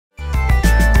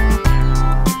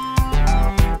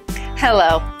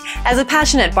Hello. As a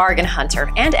passionate bargain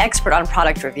hunter and expert on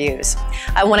product reviews,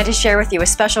 I wanted to share with you a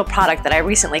special product that I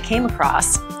recently came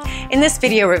across. In this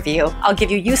video review, I'll give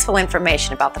you useful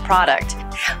information about the product.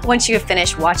 Once you have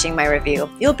finished watching my review,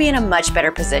 you'll be in a much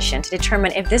better position to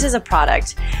determine if this is a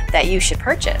product that you should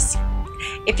purchase.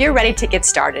 If you're ready to get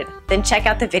started, then check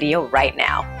out the video right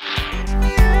now.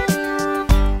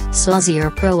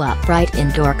 Soozier Pro Upright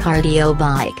Indoor Cardio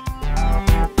Bike.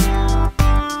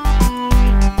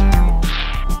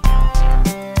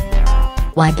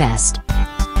 Why best?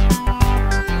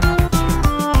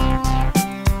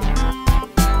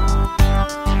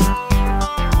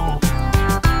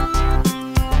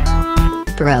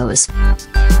 Pros.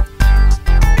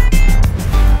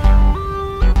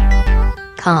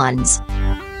 Cons.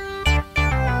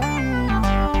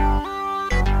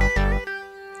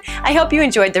 I hope you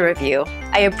enjoyed the review.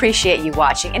 I appreciate you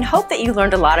watching and hope that you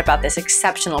learned a lot about this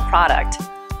exceptional product.